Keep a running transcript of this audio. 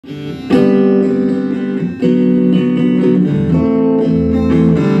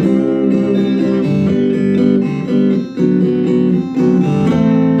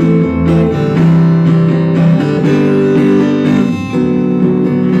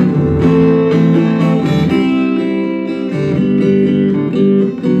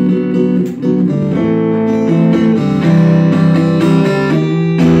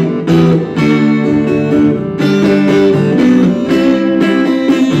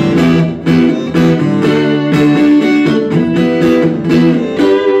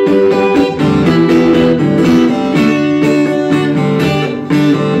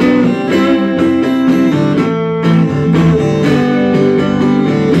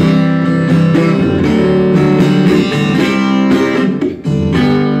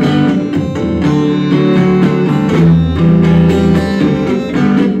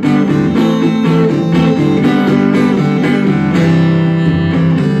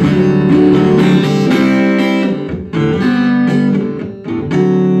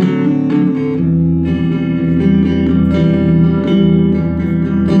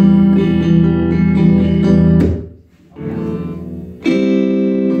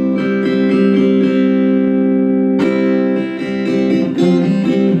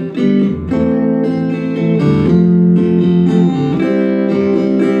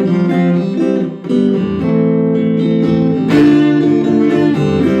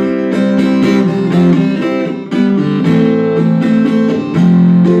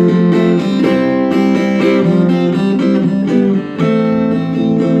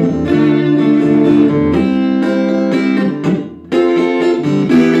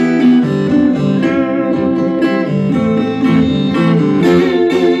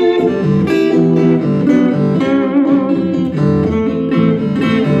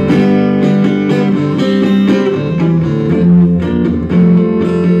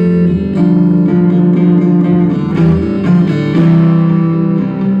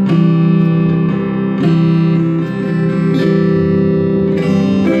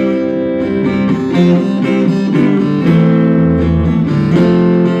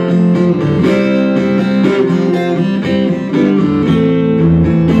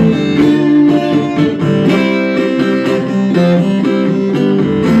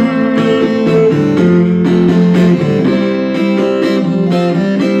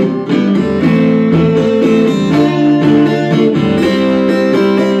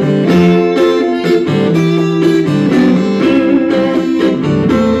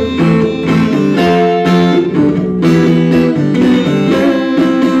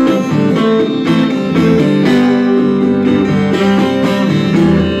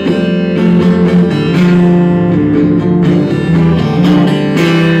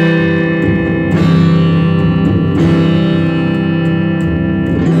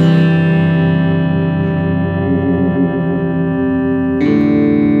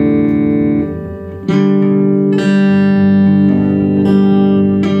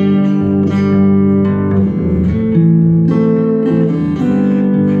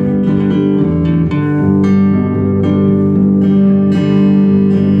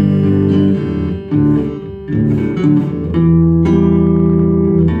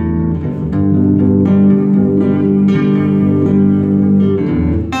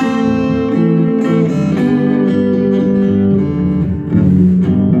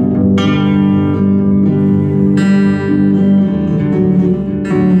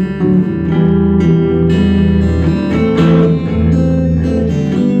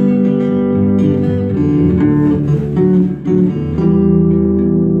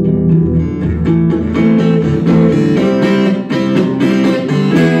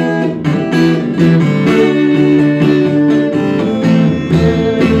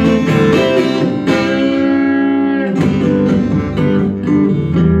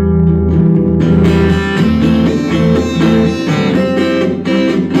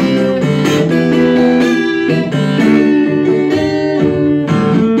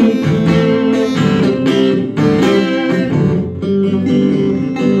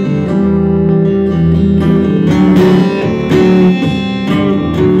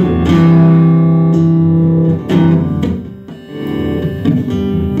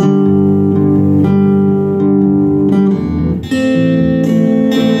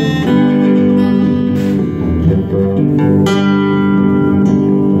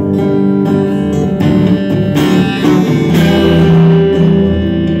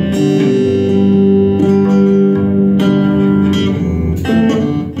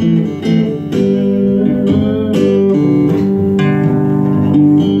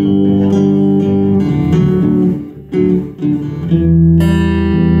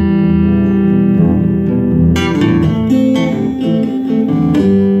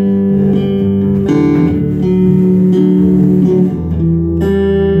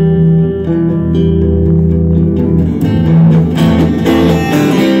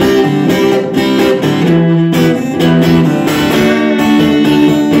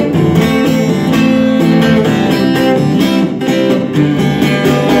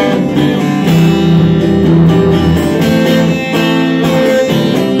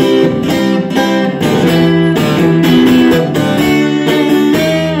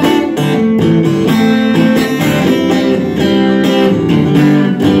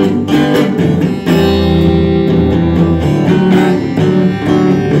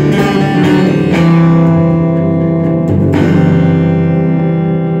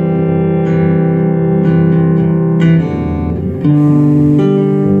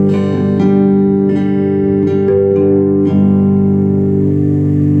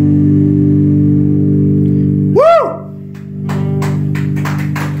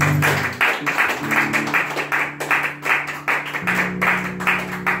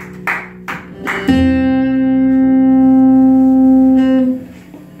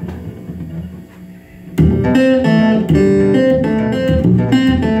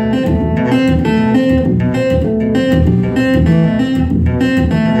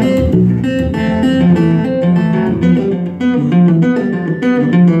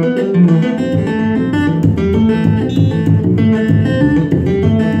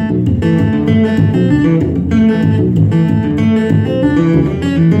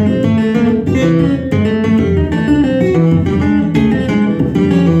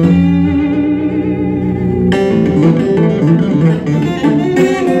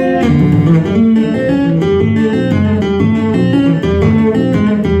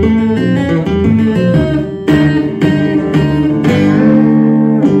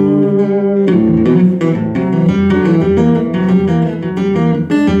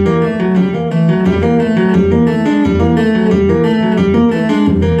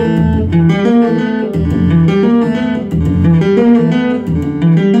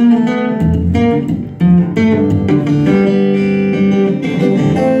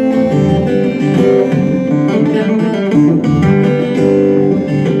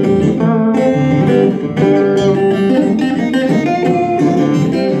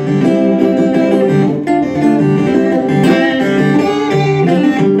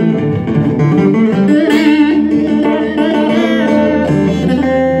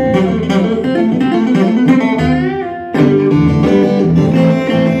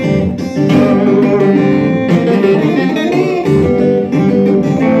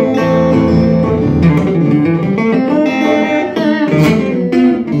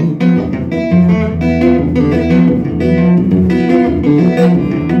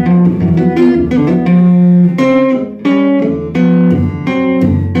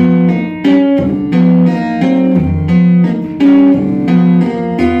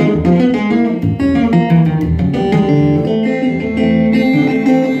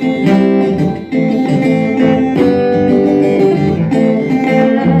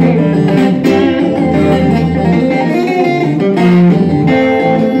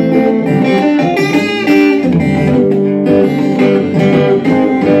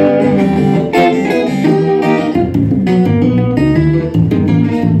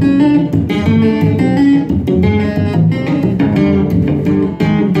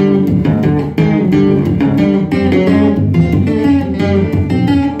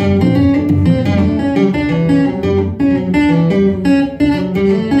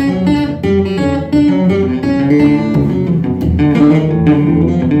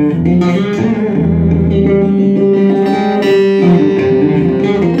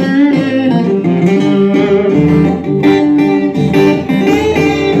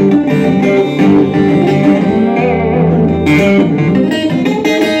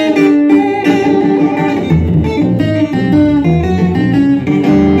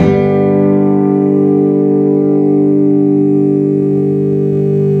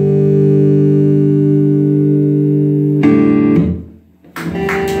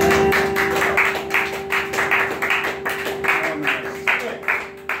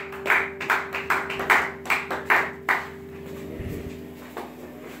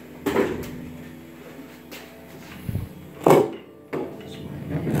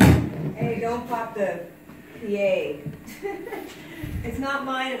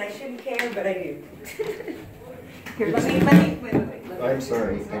mine and I shouldn't care, but I do. Here, wait. I'm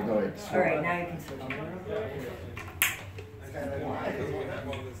sorry. I know it's. All right, now you can switch.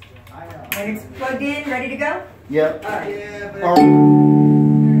 When it's plugged in, ready to go? Yep. All right.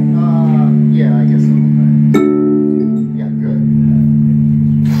 Yeah, I guess so. Yeah, good.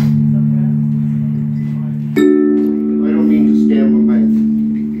 I don't mean to stand with my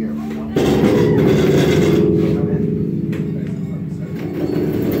BPM.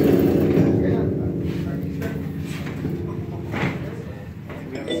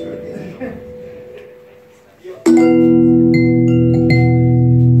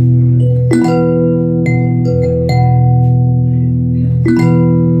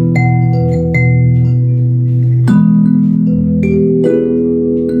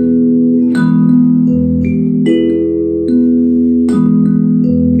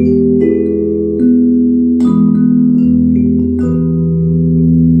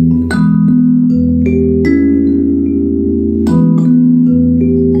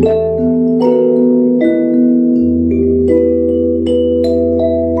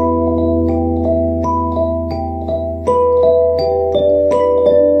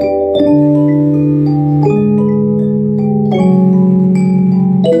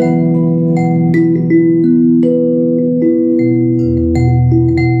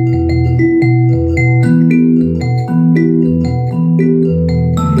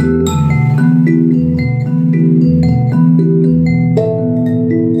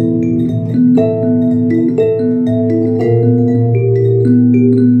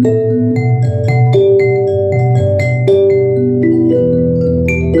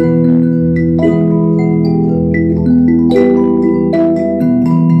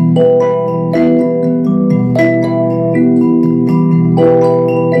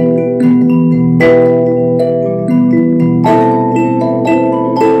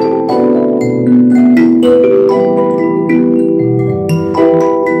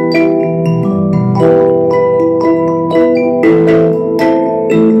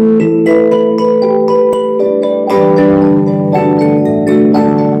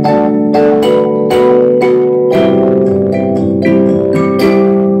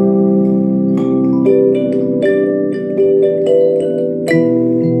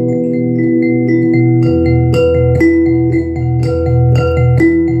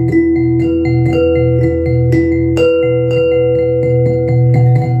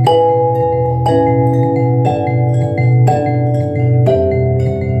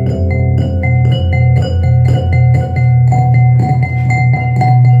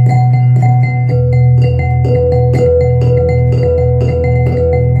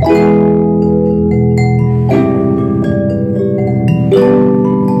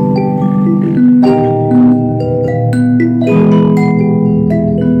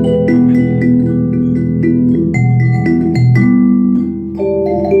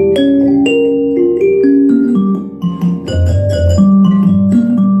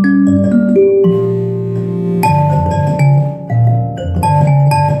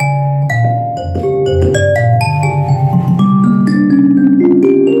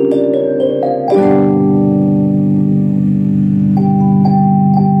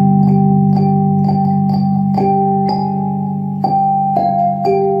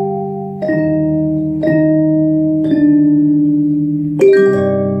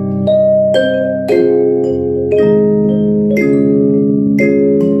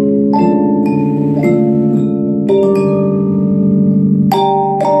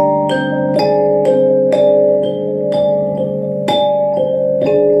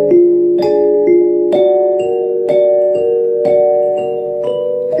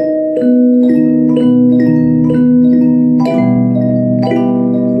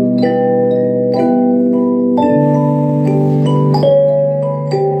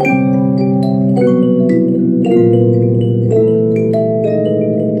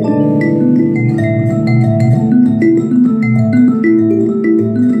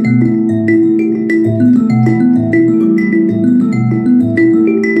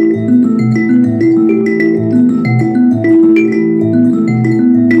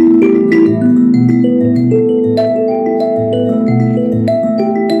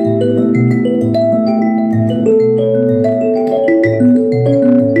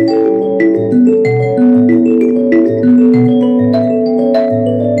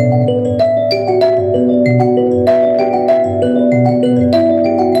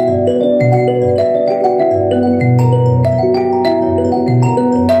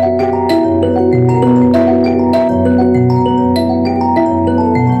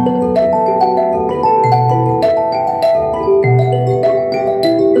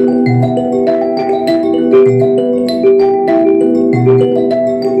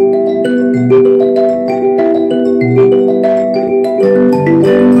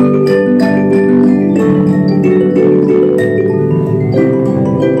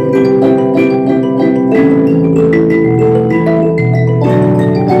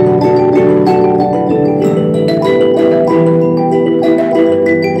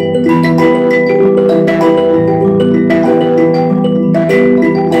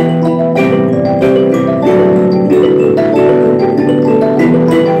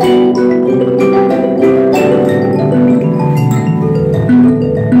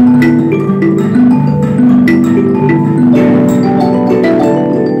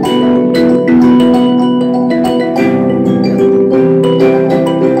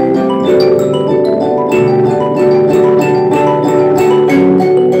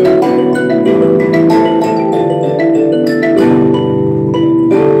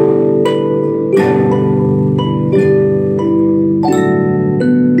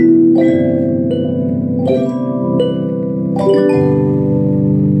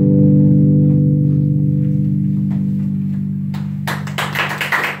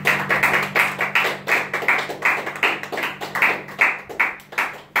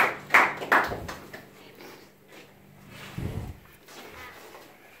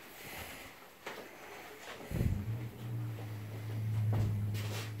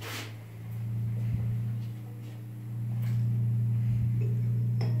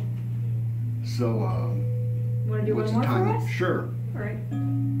 So, Want to do what's one the more for time? us? Sure. All right.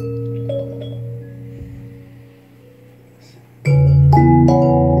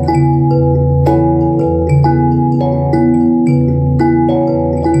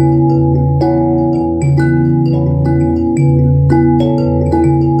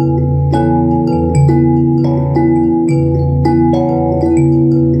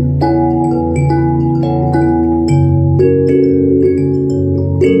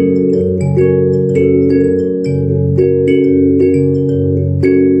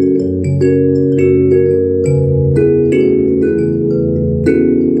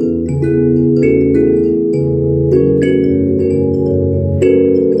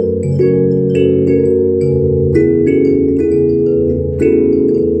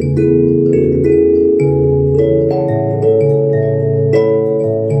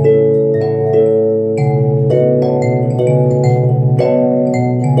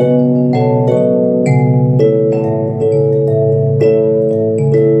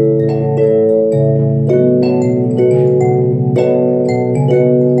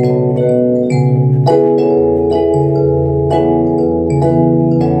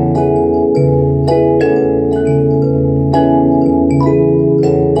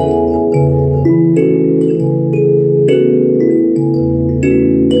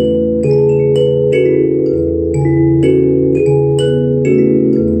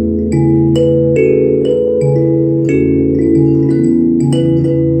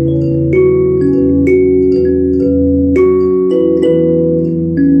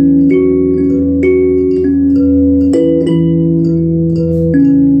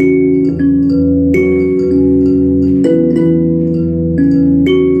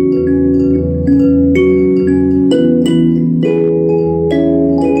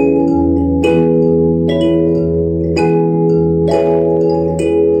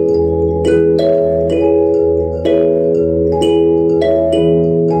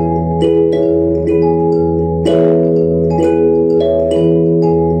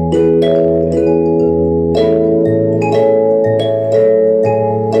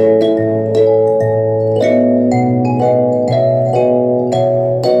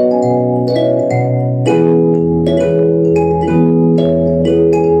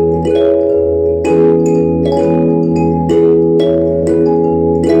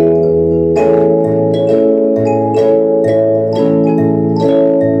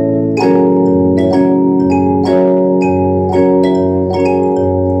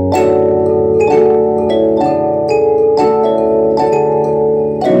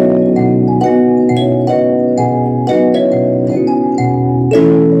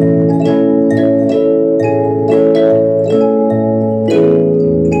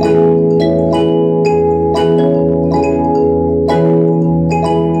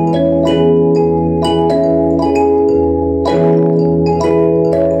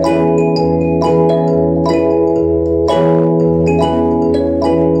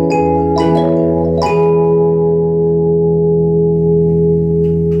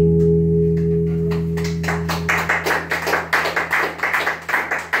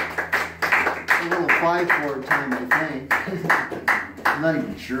 I'm not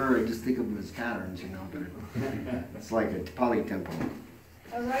even sure. I just think of them as patterns, you know, but it's like a polytempo.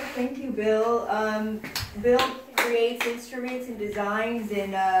 All right, thank you, Bill. Bill creates instruments and designs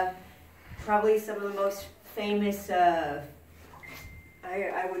in probably some of the most famous, I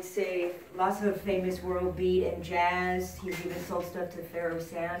would say, lots of famous world beat and jazz. He's even sold stuff to Pharoah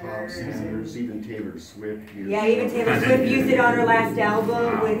Sanders. Sanders, even Taylor Swift. Yeah, even Taylor Swift used it on her last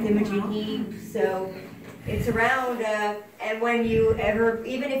album with Imogen Heap. So it's around, and when you ever,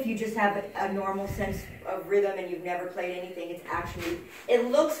 even if you just have a normal sense of rhythm and you've never played anything, it's actually, it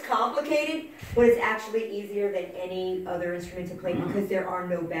looks complicated, but it's actually easier than any other instrument to play because there are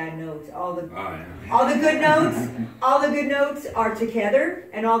no bad notes. All the good notes are together,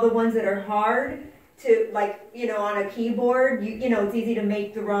 and all the ones that are hard to, like, you know, on a keyboard, you know, it's easy to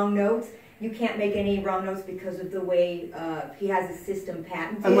make the wrong notes. You can't make any wrong notes because of the way he has a system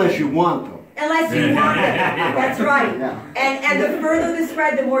patented. Unless you want them. Unless you want them. That's right. Yeah. And the further the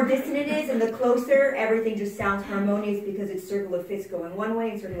spread, the more distant it is, and the closer, everything just sounds harmonious because it's circle of fifths going one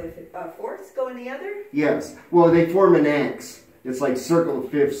way and circle of fourths going the other. Yes. Well, they form an X. It's like circle of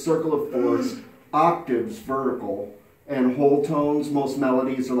fifths, circle of fourths, octaves vertical, and whole tones. Most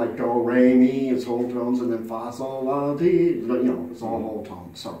melodies are like do, re, mi, it's whole tones, and then fa, sol, la, ti. You know, it's all whole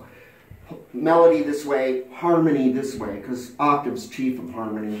tones. So melody this way, harmony this way, because octaves chief of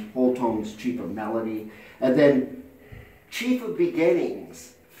harmony, whole tones chief of melody, and then chief of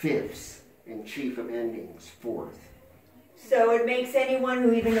beginnings, fifths, and chief of endings, fourth. So it makes anyone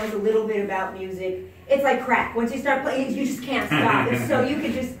who even knows a little bit about music, it's like crack. Once you start playing, you just can't stop. So you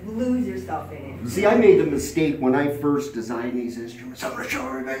can just lose yourself in it. See, I made the mistake when I first designed these instruments. I'm going to show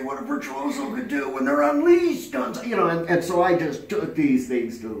everybody what a virtuoso could do when they're unleashed. You know, and so I just took these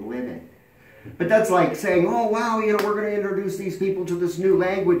things to the limit. But that's like saying, oh, wow, you know, we're going to introduce these people to this new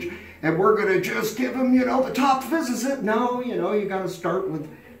language, and we're going to just give them, you know, the top physicist. No, you know, you got to start with...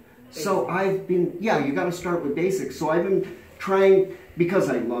 So I've been, yeah, you got to start with basics. So I've been trying, because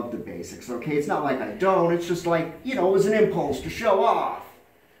I love the basics, okay? It's not like I don't. It's just like, you know, it was an impulse to show off.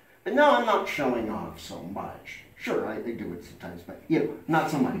 But no, I'm not showing off so much. Sure, I do it sometimes, but, you know,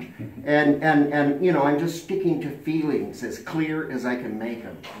 not so much. And you know, I'm just sticking to feelings as clear as I can make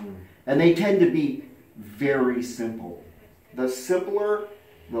them. And they tend to be very simple. The simpler,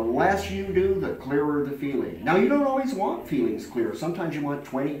 the less you do, the clearer the feeling. Now, you don't always want feelings clear. Sometimes you want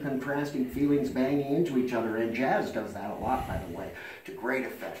 20 contrasting feelings banging into each other, and jazz does that a lot, by the way, to great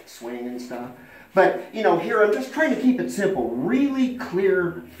effect, swing and stuff. But, you know, here I'm just trying to keep it simple, really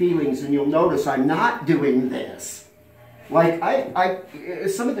clear feelings, and you'll notice I'm not doing this. Like,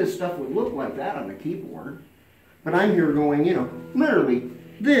 some of this stuff would look like that on the keyboard, but I'm here going, you know, literally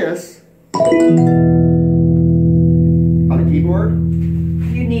this on a keyboard.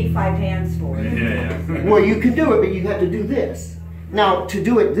 You need 5 hands for it. Yeah. Well, you can do it, but you have to do this. Now, to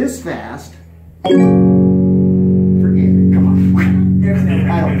do it this fast, forget it, come on. There's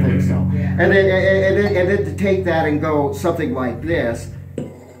no I don't think so. Yeah. And then to take that and go something like this. Come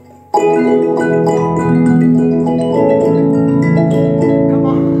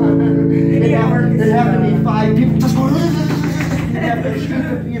on. It'd have to be 5 people just going,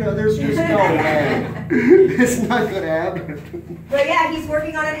 you know, there's just no way. It's not going to happen. But yeah, he's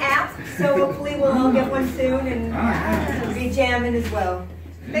working on an app, so hopefully we'll all get one soon and we'll be jamming as well.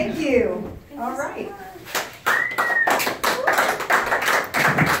 Thank you. All right.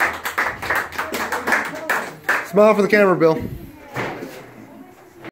 Smile for the camera, Bill.